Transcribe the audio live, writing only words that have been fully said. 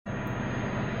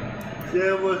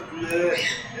Servusle,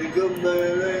 ich komme mal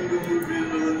rein,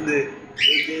 Runde.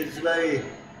 ETS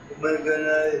mein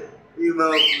Kanal, immer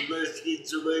auf dem Was geht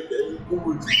so weit, alles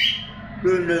gut.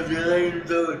 Schön, dass ihr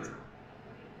reinschaut.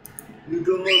 Wir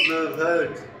kommen auf der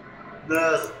Fahrt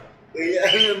nach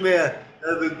Jahren mehr,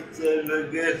 habe ich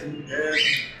vergessen.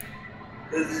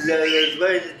 Das ist ja der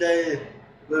zweite Teil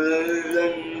von einer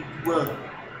langen Tour.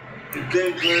 Ich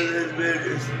denke mal, das wird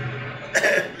es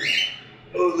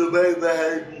auch so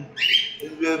beibehalten,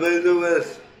 dass wir bei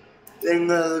sowas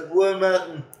längere Tour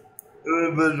machen,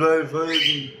 über 2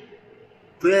 Folgen.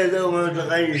 Vielleicht auch mal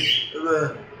 3,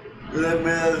 aber ich habe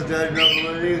mir das gerade noch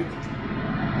überlegt.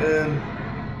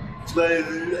 2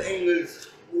 sind Englisch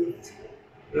gut,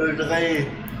 3.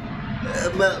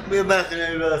 Wir machen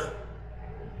einfach.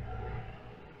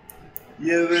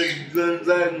 Ihr werdet schon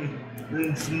sagen,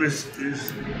 wenn es Mist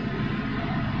ist.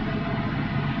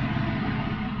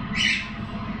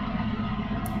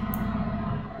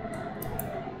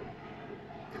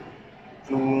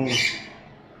 So.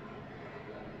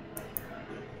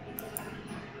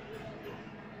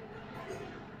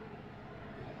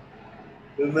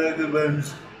 Ich merke, wenn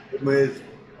wir jetzt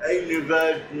eine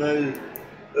Fahrt mal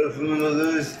auf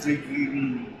unsere Liste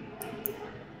kriegen.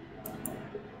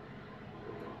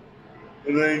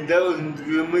 Über 1000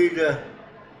 Kilometer,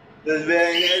 das wäre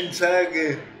eine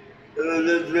Ansage, aber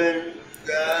das wären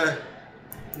ja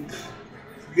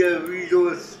 4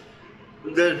 Videos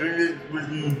und das finde ich ein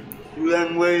bisschen zu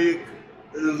langweilig,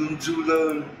 also zum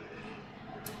Zuschauen.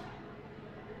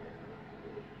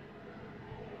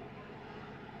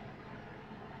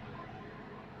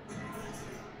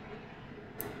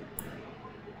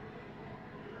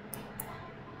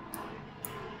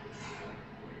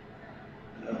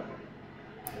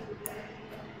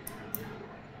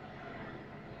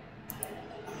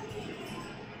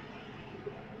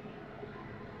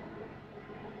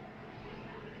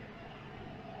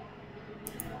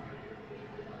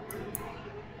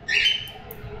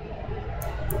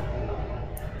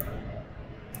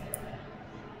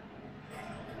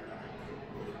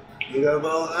 Ich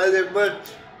habe auch alle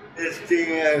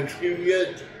Mod-Dinge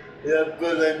aktiviert. Ich habe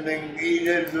Gott sei Dank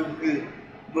nicht so viel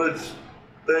Mods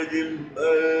bei dem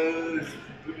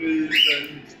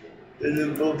Spielstand, bei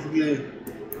dem Profil,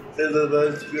 das hat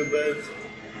was gepasst.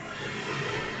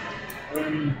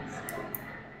 Und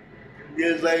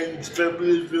wir seien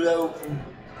stabil zu laufen,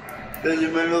 dass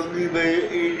ich mir noch nie bei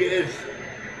ETS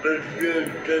passiert,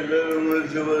 dass da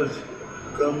irgendwas sowas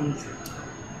kommt.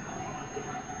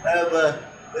 Aber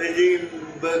bei dem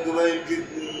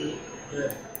vergewaltigten,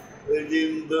 bei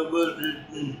dem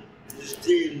verbotenen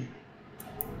System,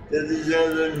 das ist ja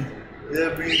dann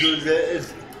der Virus, der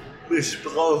ist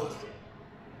missbraucht,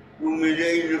 womit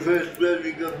eine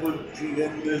Festplatte kaputt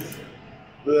gegangen ist.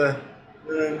 Seit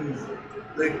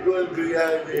 20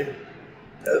 Jahren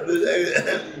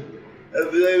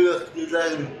habe ich einfach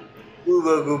gesagt,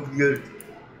 rüberkopiert.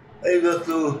 Einfach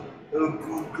so, auf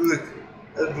gut Glück,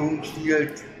 hat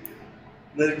funktioniert.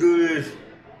 Natürlich,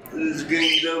 das ist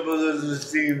kein sauberes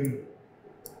System.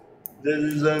 Das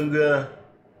ist dann klar.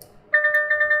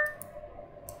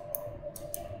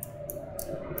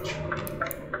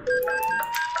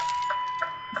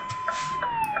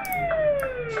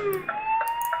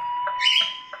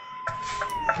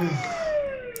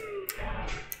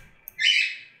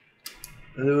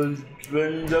 Also von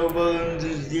einem sauberen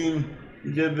System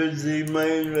ist er plötzlich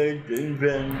meilenweit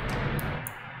entfernt.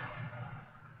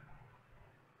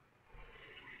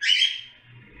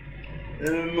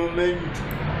 Im Moment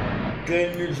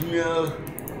kann ich mir auch,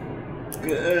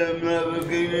 habe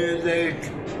keine Zeit,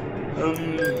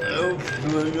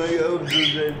 neu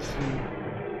aufzusetzen.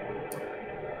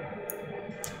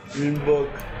 Den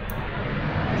Bock.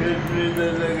 Das sind da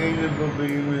keine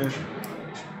Probleme.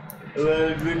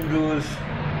 Aber Windows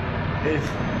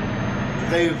ist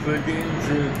 3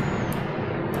 Verdienste.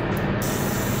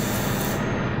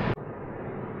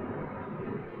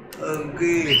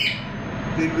 Okay.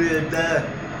 Sind wir da,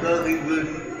 sorry für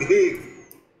den Weg,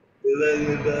 wir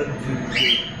werden da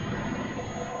anzuziehen.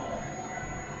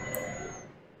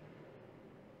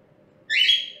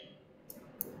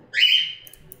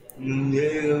 Nun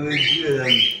Jäger wird hier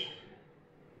lang.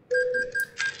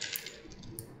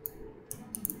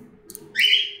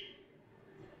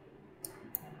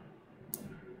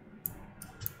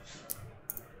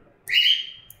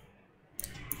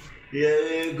 Ja,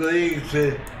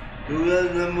 Kollege, du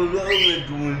kannst das muss auch nicht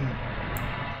tun.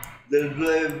 Das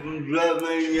bleibt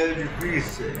mir ja die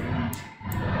Füße.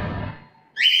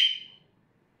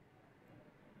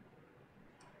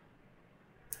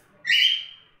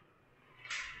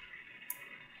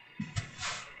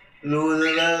 So, da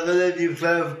war relativ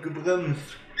scharf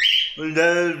gebremst. Und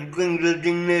da bringt das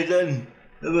Ding nicht an.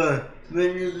 Aber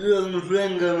wenn ich irgendeinen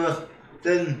Schlenker mache,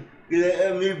 dann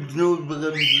gleich am liebsten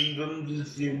Notbremsen vom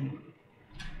System.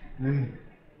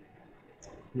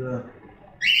 Ja.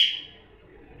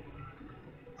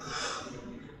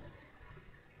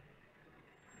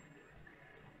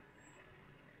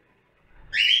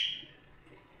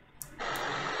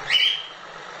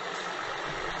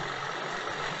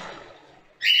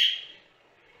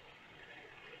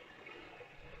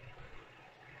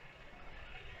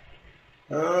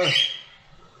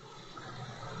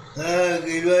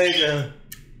 Geht weiter.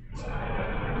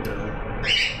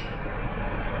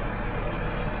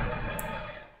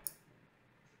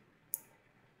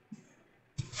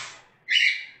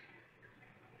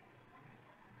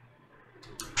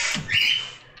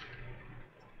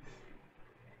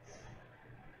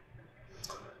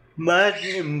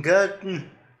 Martin im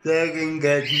Garten, der den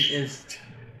Garten isst.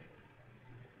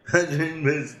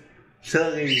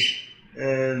 Sorry,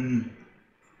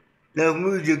 nach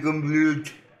Musik und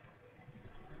Blut.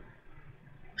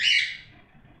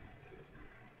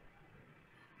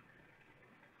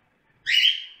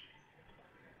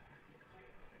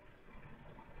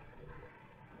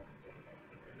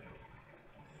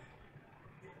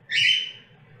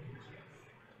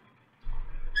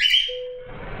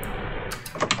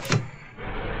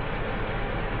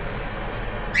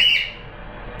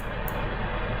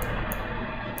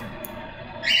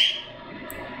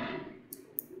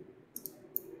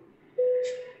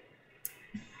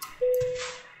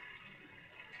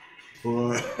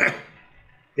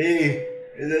 Hey,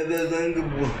 ist das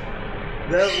Angebot?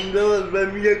 Warum dauert es bei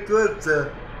mir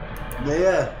kürzer?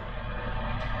 Naja,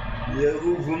 der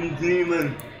Ruf vom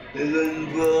Schneemann ist dann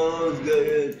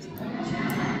vorausgeeilt.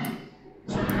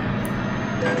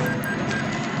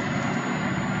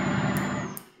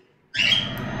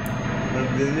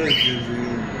 Habt ihr nicht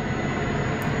gesehen?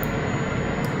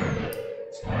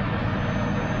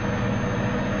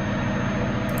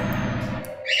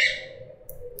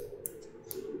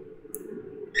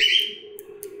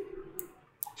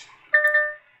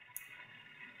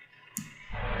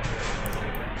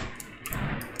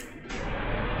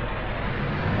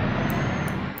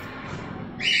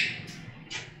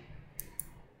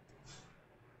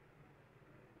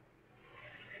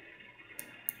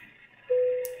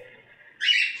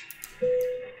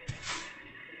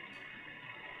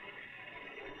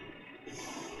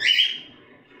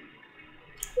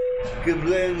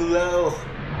 Geplant war auch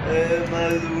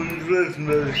mal so ein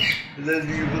Schlussmüll, dass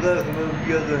die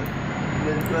Brachmarkiere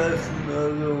nicht passen,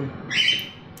 also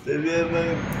das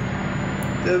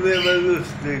wär mal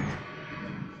lustig.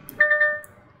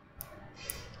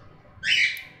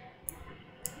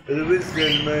 Du wisst ja,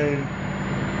 ich mein,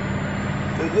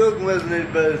 dass irgendwas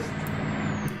nicht passt,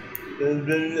 dann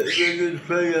will ich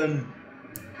feiern,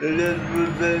 dann lässt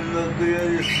man seinen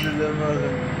Materialisten da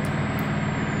machen.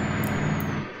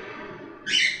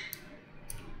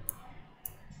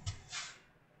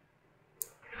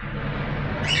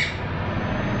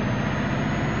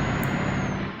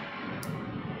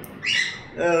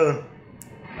 Ja.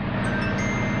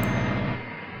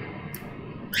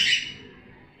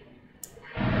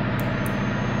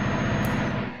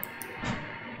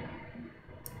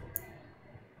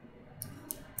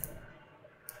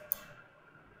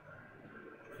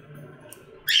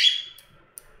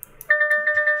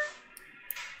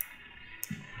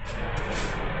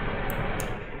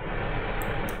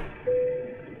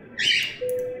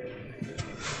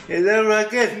 Jetzt haben wir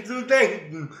vergessen zu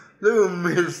denken. So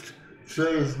Mist.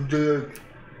 Scheiß Dirk.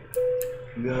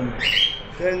 Ja.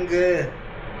 Danke.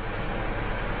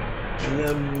 Wir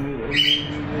haben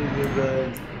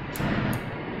gesagt.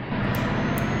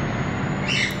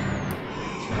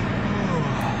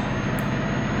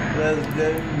 Was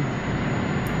denn?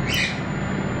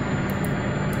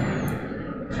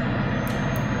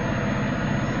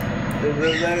 Ich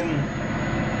würde sagen,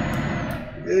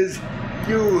 ist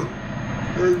du.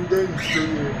 Was denkst du,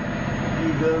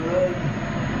 lieber Mann?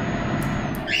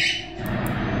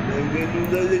 Dann gehen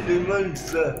uns alle die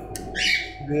Monster.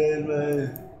 Wer mal.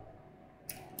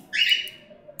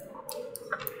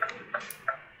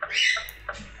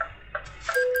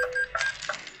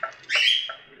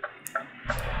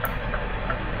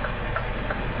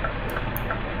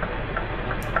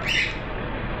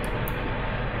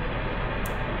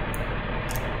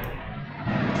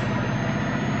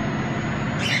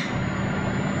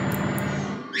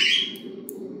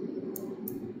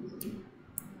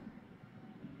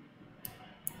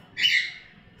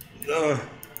 So.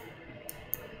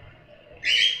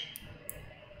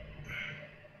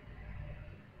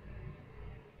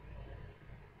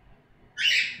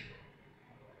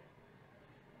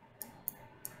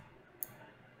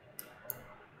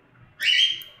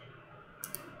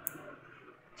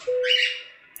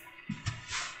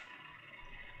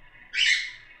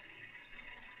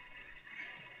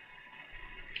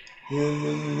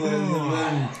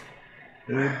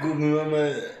 Gucken wir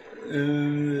mal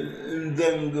im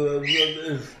Tank, was das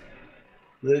ist.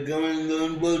 Da kann man so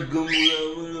ein Balkan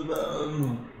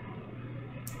wunderbar.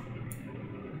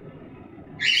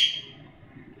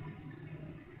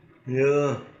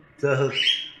 Ja, das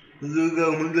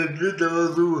sogar 100 Liter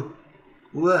oder so.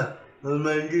 Was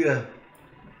meint ihr?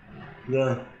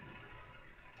 Ja.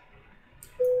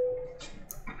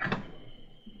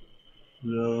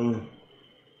 Ja.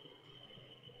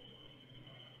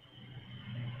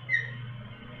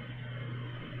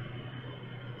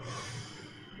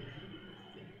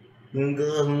 Dann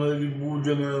krachen wir die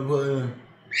Bude mal Feuer.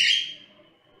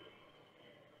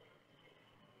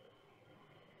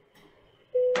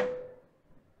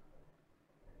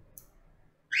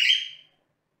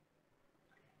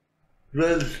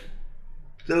 Was?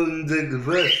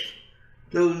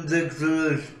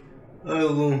 1600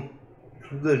 Euro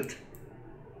Schritt.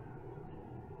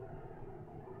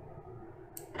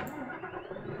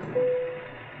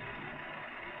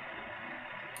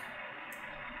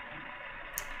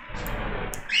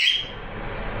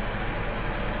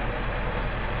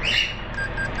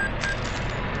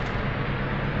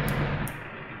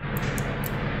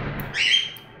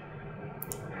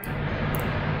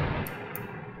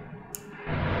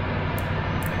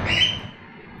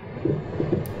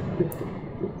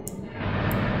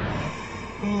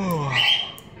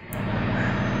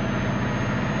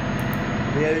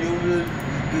 Ja, Junge,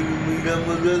 die Kilometer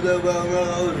muss das aber auch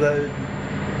noch aushalten.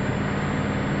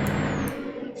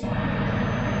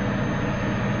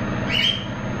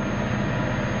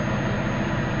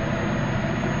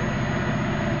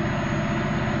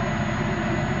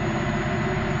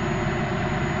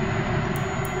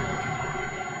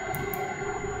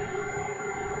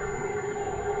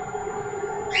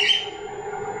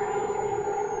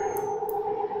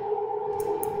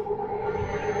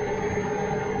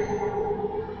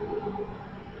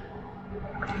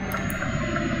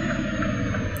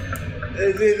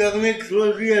 Es ist doch nichts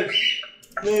passiert.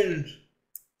 Mensch.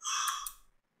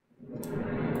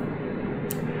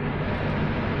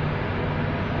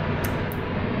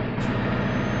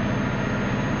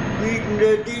 Wegen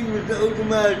der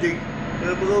Dienstautomatik.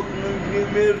 Da braucht man viel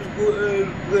mehr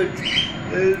Sprit.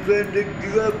 Wenn die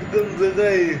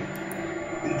Abbremserei.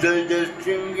 Wie soll das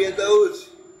Ding jetzt aus?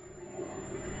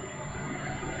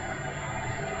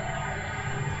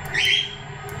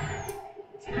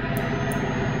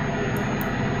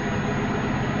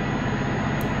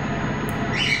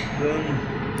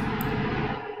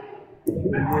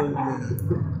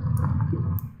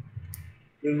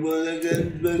 Bevor er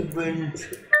ganz wegfällt.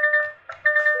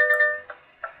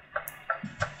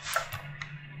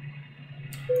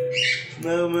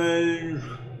 Machen wir ein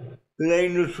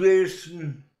kleines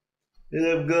Fläschchen. Ich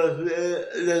habe gedacht,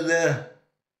 dass er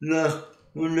nach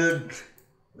 100,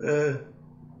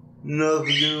 nach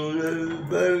den 100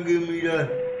 Balken wieder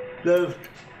schafft,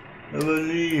 aber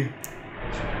nie.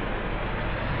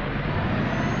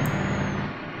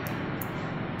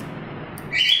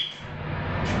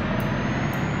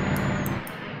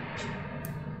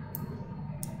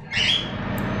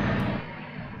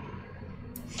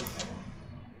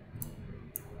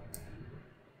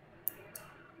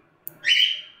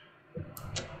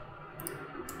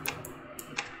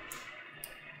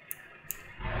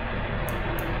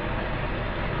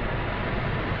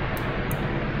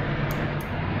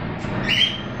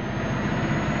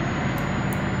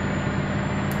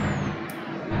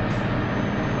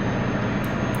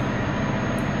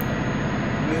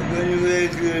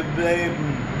 Wir bleiben.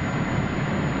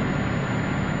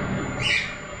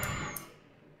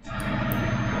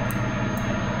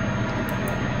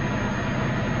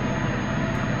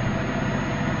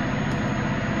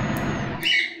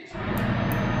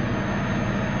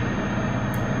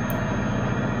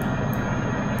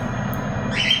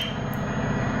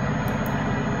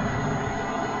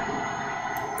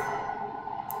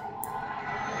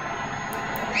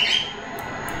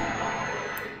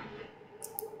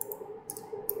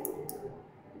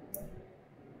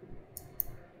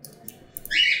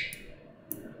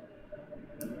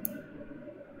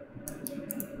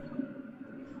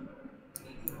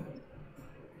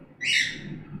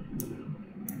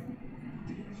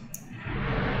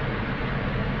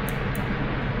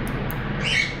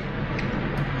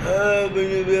 Bin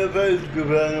ich wieder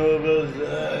festgefahren, aber was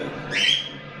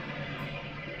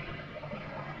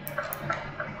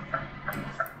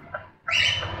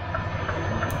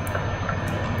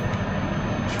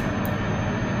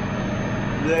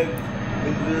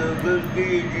ich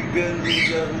verstehe die ganzen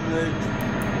Sachen nicht,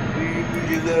 wie mit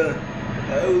dieser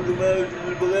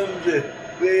automatischen Bremse,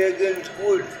 wäre ja ganz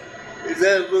gut, ist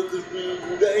halt wirklich eine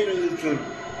gute Einrichtung.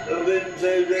 Aber wenn es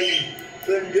halt dann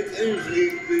völlig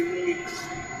einschlägt wegen nichts,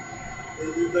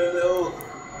 das ist dann auch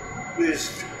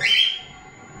Mist.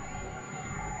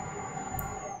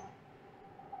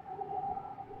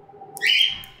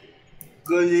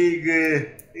 Kollege,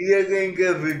 hier keinen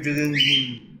Kaffee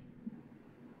trinken.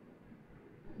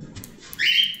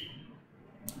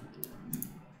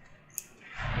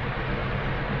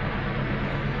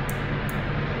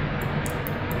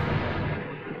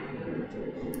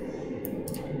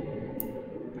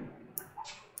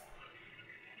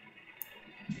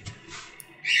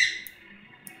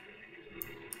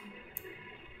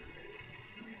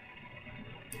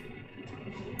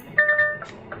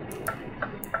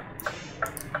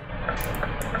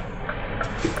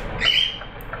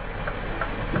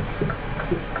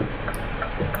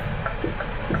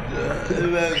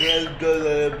 Immer ganz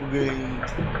toller bringt.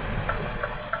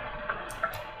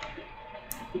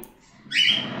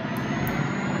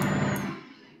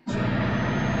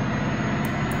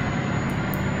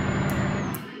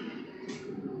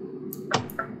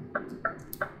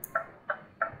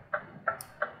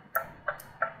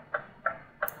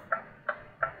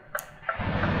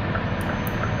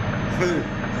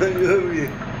 Irgendwie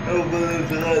auf meiner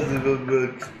Straße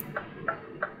verwirrt.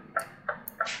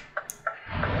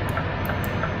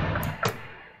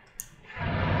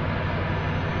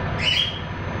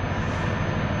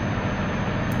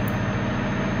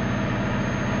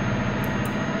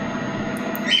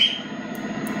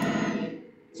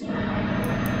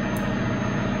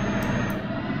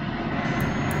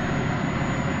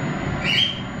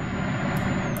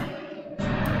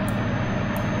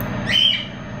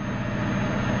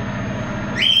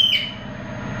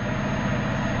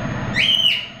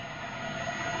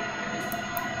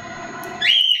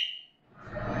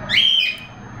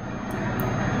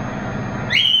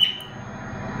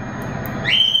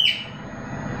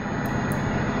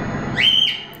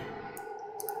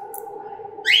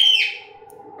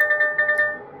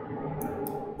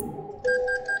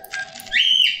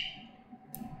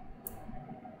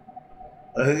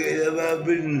 Okay, da war ein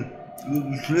bisschen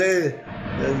zu schnell,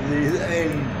 dass ich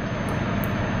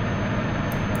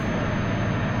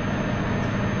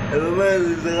aber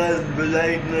meine Straßen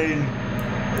vielleicht nein,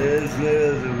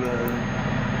 schneller zu fahren.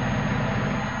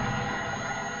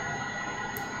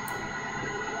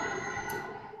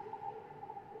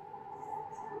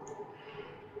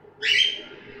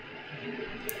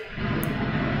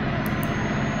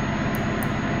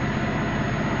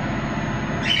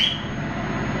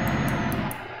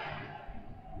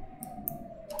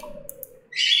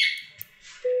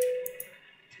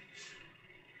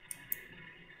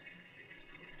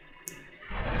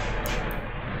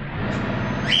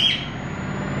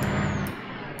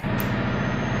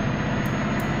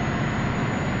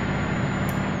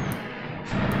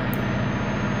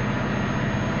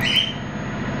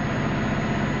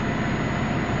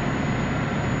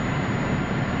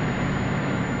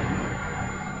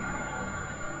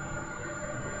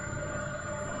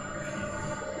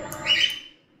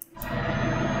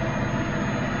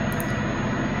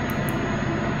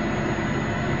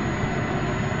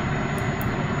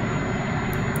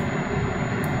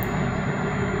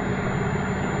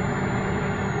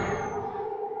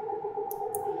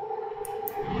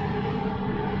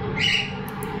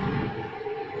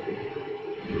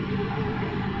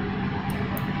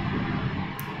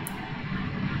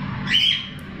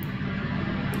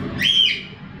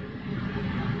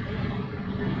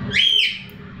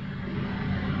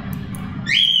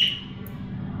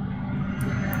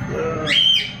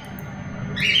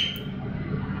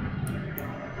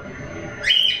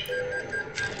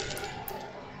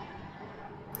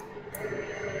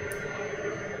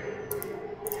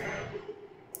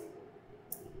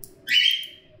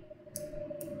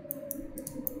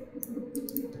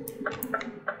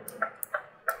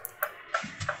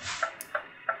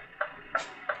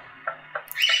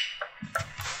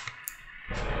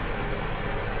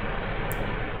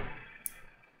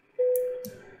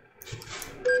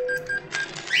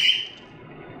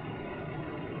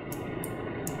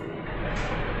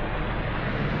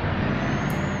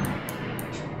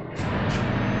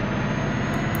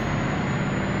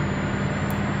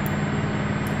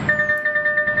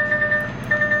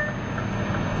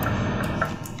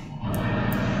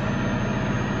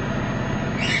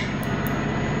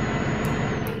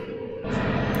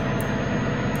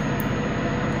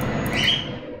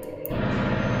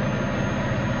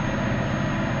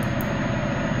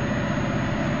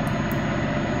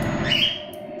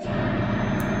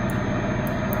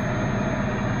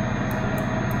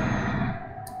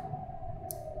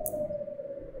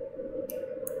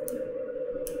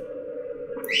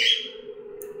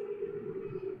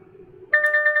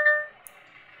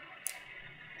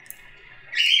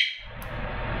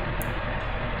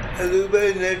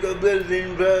 bene comprar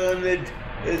sin Fahrrad,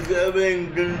 es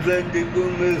abhängt und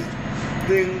Fertigung ist,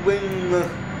 wegen noch,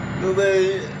 nur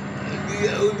weil die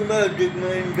Automatik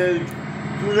meint halt,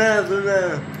 so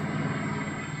nah.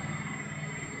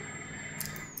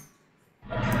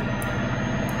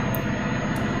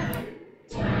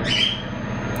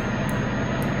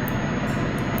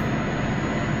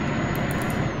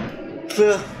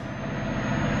 So.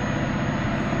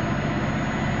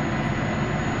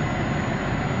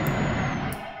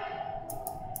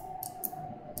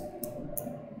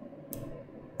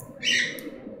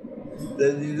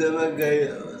 Das sieht aber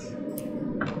geil aus.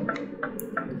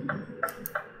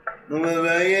 Und was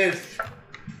war jetzt?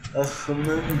 Ach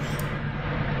Mensch.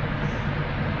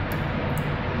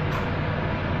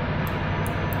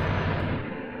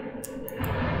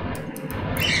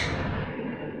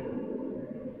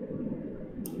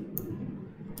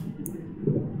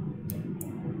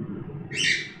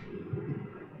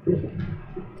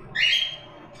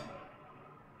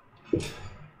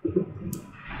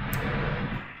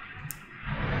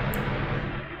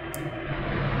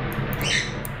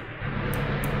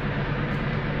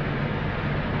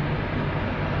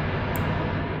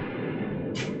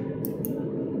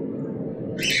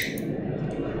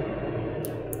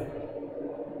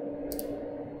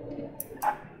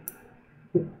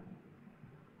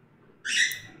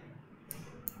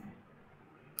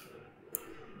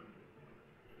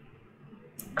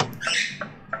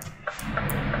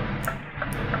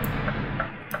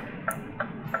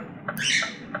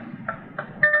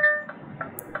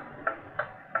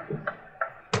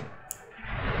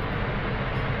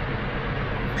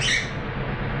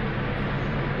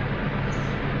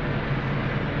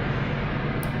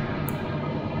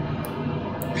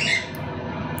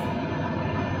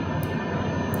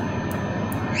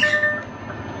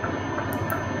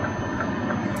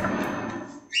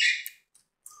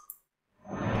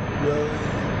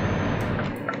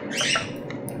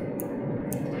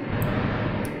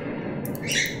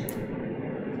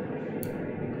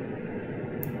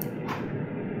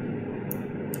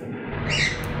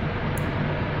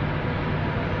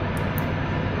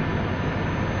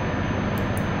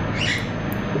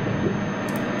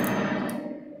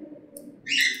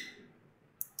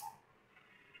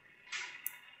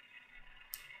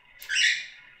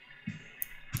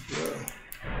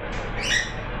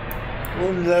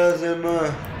 Und da sind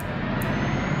wir.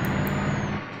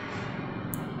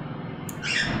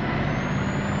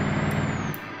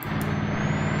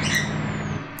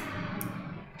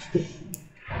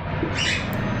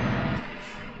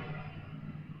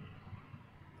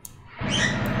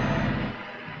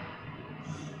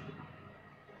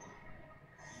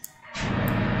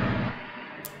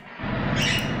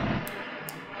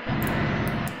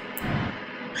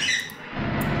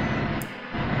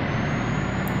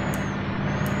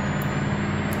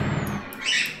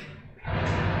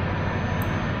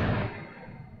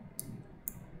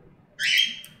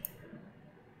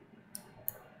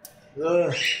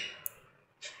 So.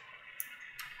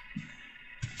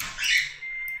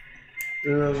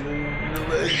 Ja, bin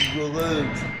aber echt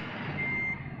bereit.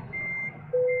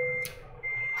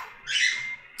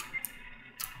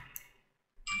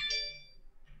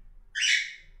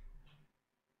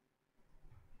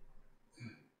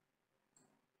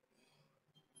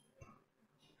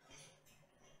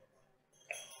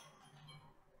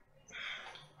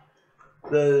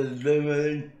 Da stellen wir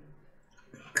den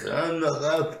Kram noch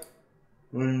ab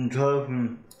und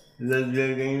hoffen, dass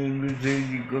wir keine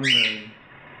Bestätigung haben.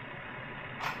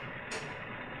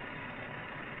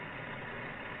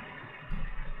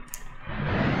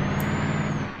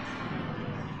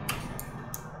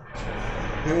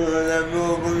 Ja, dann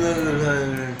morgen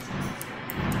runtergefallen ist.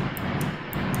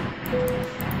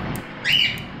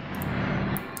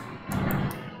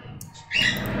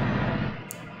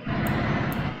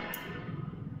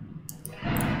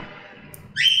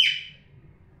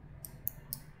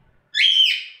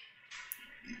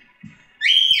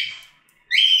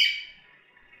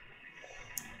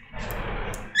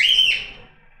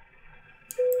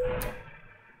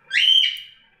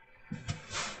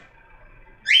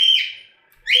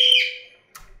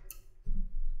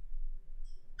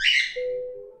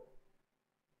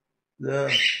 Ja.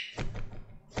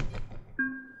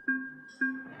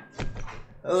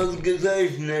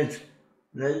 Ausgezeichnet.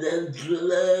 Na, dann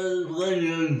freuen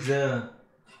wir uns ja.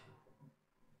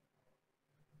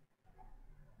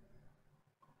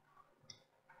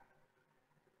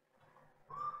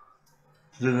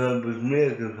 Sogar bis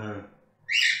Meer gefahren.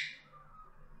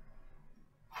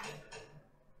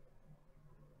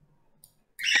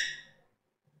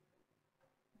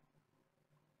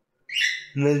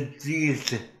 Na,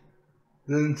 siehste.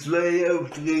 dann 2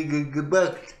 Aufträge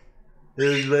gepackt.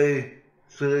 2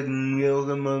 Strecken, wie auch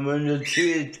immer man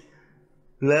erzählt.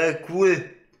 War cool.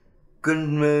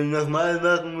 Könnten wir nochmal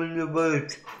machen, wenn ihr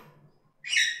wollt.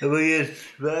 Aber jetzt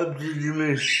verabschiede ich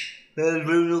mich. War eine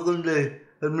schöne Runde.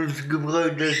 Hat mich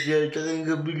gefreut, dass ihr dran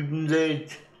geblieben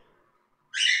seid.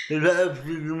 Ich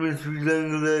verabschiede mich, wie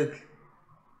schon gesagt.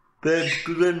 Bleibt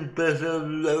gesund, passt auf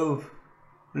euch auf.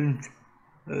 Und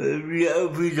wir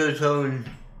auf Wiederschauen.